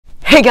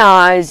Hey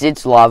guys,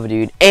 it's Lava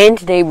Dude, and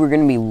today we're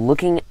going to be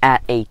looking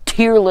at a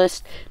tier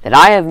list that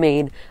I have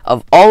made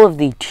of all of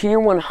the tier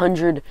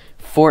 100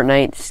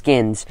 Fortnite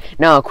skins.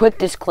 Now, a quick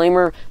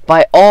disclaimer,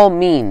 by all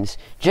means,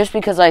 just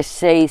because I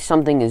say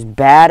something is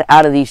bad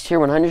out of these tier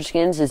 100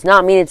 skins does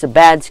not mean it's a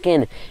bad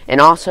skin. And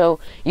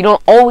also, you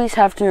don't always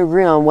have to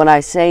agree on what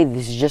I say.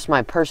 This is just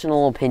my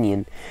personal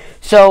opinion.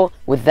 So,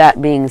 with that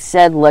being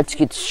said, let's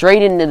get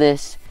straight into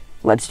this.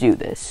 Let's do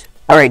this.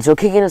 Alright, so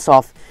kicking us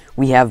off,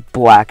 we have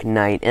Black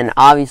Knight, and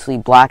obviously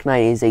Black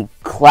Knight is a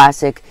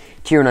classic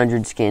tier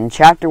 100 skin.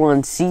 Chapter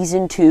 1,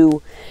 Season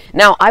 2.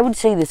 Now, I would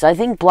say this, I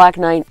think Black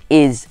Knight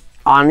is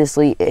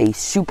honestly a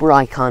super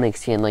iconic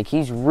skin. Like,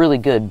 he's really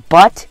good,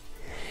 but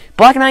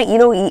Black Knight, you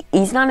know,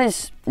 he's not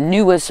as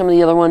new as some of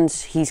the other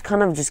ones. He's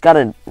kind of just got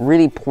a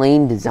really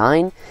plain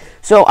design.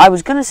 So, I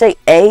was going to say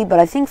A, but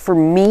I think for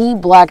me,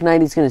 Black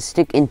Knight is going to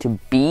stick into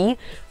B.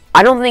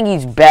 I don't think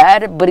he's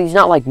bad, but he's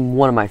not like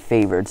one of my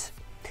favorites.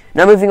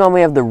 Now moving on,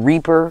 we have the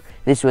Reaper.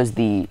 This was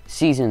the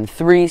Season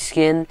 3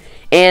 skin,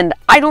 and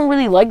I don't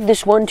really like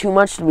this one too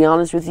much, to be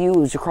honest with you. It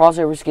was a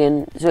crossover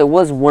skin, so it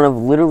was one of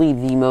literally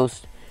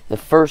the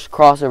first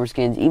crossover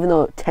skins, even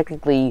though it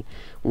technically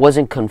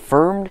wasn't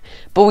confirmed.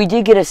 But we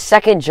did get a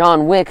second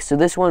John Wick, so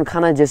this one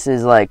kind of just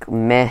is like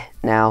meh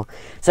now.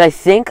 So I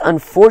think,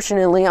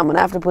 unfortunately, I'm going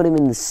to have to put him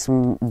in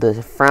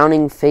the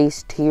frowning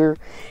face tier.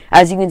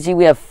 As you can see,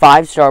 we have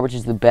 5-star, which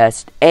is the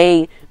best.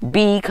 A,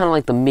 B, kind of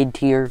like the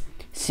mid-tier.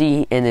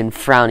 C, and then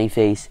frowny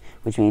face,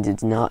 which means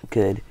it's not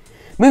good.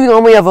 Moving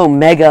on, we have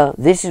Omega.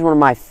 This is one of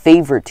my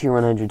favorite tier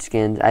 100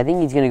 skins. I think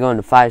he's going to go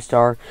into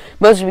 5-star,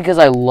 mostly because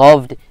I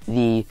loved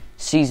the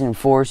Season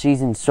 4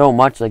 season so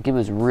much. Like, it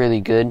was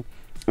really good,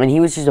 and he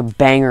was just a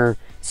banger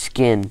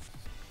skin.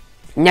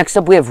 Next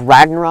up, we have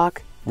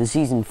Ragnarok, the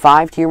Season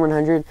 5 tier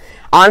 100.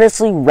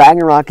 Honestly,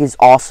 Ragnarok is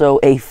also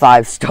a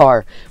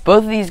 5-star.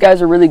 Both of these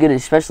guys are really good,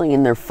 especially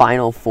in their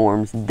final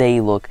forms. They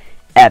look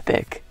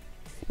epic.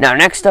 Now,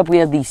 next up, we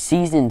have the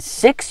Season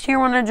 6 tier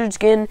 100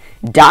 skin,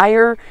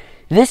 Dire.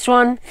 This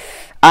one,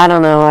 I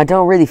don't know. I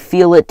don't really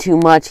feel it too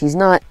much. He's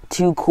not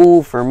too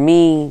cool for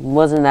me.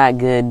 Wasn't that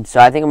good.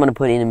 So I think I'm going to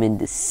put him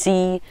into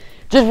C.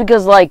 Just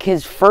because, like,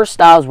 his first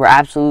styles were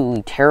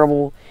absolutely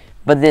terrible.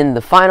 But then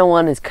the final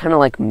one is kind of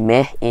like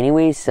meh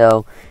anyway.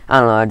 So, I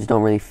don't know. I just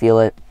don't really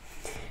feel it.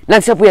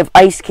 Next up, we have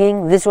Ice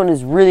King. This one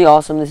is really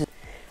awesome.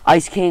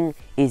 Ice King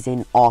is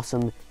an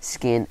awesome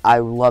skin. I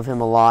love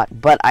him a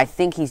lot, but I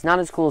think he's not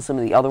as cool as some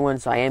of the other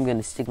ones, so I am going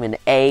to stick him into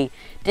A.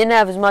 Didn't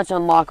have as much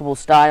unlockable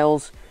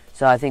styles,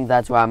 so I think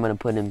that's why I'm going to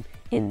put him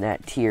in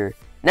that tier.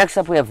 Next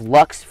up, we have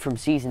Lux from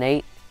Season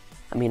 8.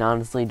 I mean,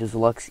 honestly, does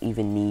Lux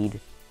even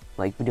need,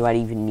 like, do I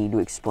even need to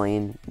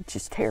explain? It's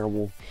just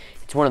terrible.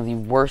 It's one of the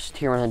worst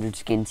tier 100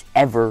 skins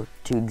ever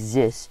to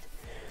exist.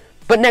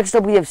 But next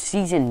up, we have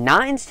Season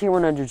 9's tier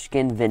 100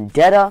 skin,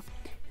 Vendetta.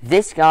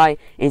 This guy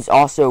is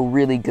also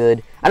really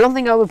good. I don't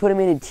think I would put him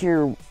in a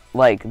tier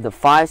like the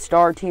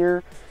 5-star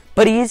tier,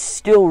 but he is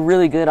still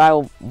really good.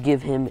 I'll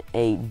give him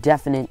a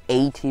definite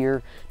A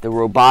tier. The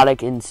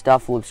robotic and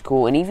stuff looks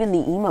cool, and even the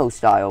emo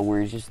style, where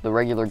he's just the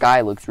regular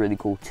guy, looks really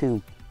cool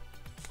too.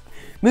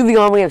 Moving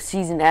on, we have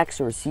Season X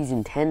or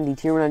Season 10, the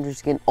tier 100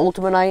 skin,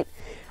 Ultimate Knight.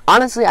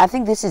 Honestly, I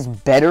think this is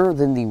better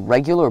than the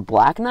regular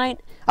Black Knight.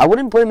 I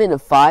wouldn't put him in a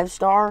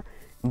 5-star,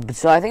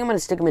 so I think I'm going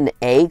to stick him into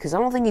A, because I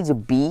don't think he's a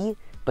B.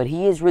 But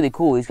he is really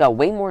cool. He's got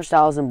way more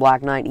styles than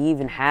Black Knight. He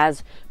even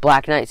has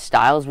Black Knight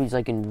styles, where he's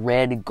like in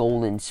red,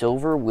 gold, and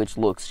silver, which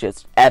looks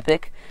just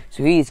epic.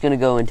 So he's going to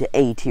go into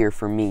A tier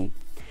for me.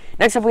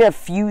 Next up, we have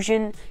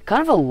Fusion.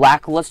 Kind of a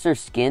lackluster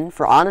skin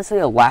for, honestly,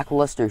 a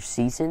lackluster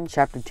season.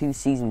 Chapter 2,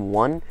 Season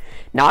 1.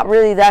 Not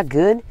really that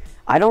good.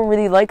 I don't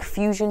really like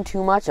Fusion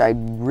too much. I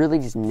really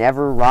just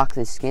never rock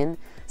this skin.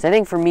 So I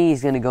think for me,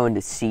 he's going to go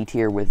into C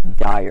tier with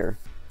Dire.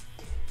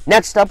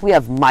 Next up, we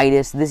have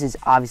Midas. This is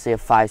obviously a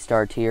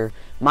 5-star tier.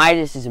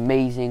 Midas is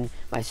amazing.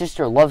 My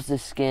sister loves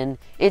this skin.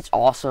 It's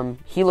awesome.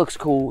 He looks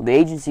cool. The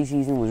agency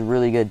season was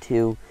really good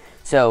too.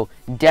 So,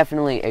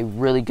 definitely a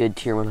really good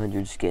tier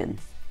 100 skin.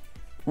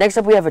 Next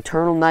up, we have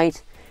Eternal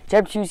Knight.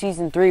 Chapter 2,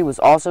 Season 3 was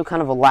also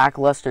kind of a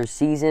lackluster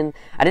season.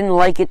 I didn't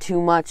like it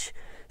too much.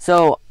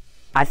 So,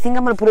 I think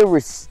I'm going to put her...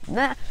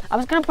 I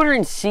was going to put her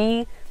in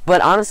C.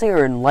 But honestly,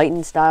 her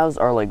enlightened styles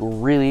are like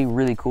really,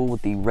 really cool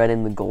with the red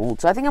and the gold.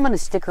 So I think I'm going to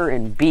stick her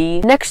in B.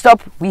 Next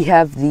up, we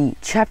have the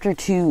Chapter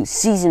 2,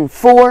 Season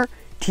 4,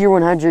 Tier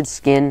 100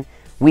 skin.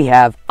 We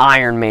have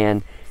Iron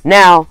Man.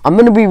 Now, I'm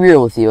going to be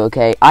real with you,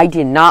 okay? I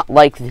did not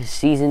like this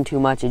season too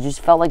much. It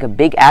just felt like a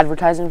big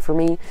advertisement for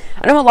me.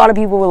 I know a lot of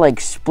people were like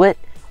split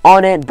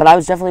on it, but I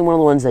was definitely one of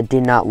the ones that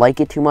did not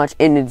like it too much.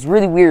 And it's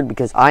really weird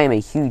because I am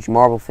a huge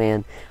Marvel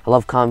fan. I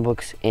love comic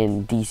books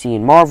in DC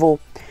and Marvel.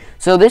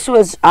 So this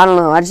was, I don't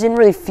know, I just didn't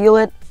really feel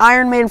it.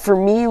 Iron Man for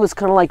me was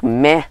kind of like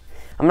meh.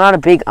 I'm not a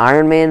big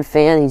Iron Man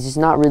fan. He's just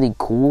not really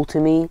cool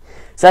to me.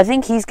 So I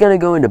think he's going to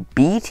go into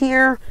B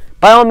tier.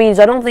 By all means,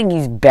 I don't think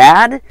he's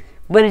bad,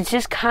 but it's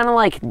just kind of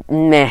like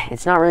meh.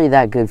 It's not really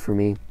that good for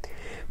me.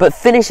 But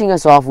finishing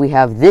us off, we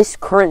have this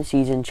current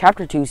season,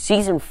 Chapter 2,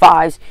 Season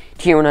 5's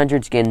Tier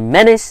 100 skin,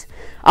 Menace.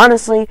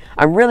 Honestly,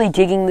 I'm really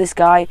digging this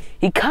guy.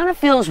 He kind of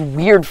feels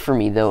weird for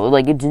me, though.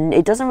 Like,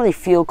 it doesn't really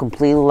feel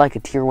completely like a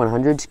tier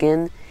 100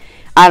 skin.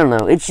 I don't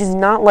know. It's just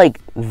not, like,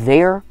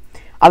 there.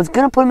 I was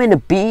going to put him into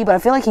B, but I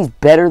feel like he's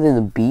better than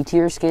the B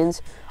tier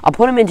skins. I'll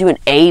put him into an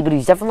A, but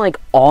he's definitely, like,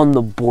 on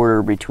the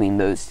border between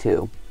those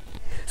two.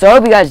 So I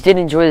hope you guys did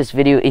enjoy this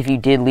video. If you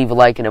did, leave a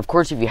like. And, of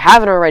course, if you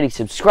haven't already,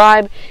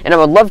 subscribe. And I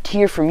would love to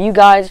hear from you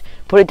guys.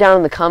 Put it down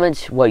in the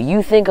comments what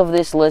you think of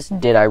this list.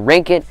 Did I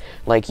rank it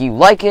like you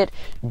like it?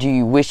 Do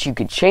you wish you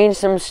could change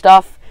some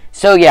stuff?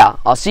 So, yeah,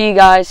 I'll see you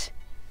guys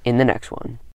in the next one.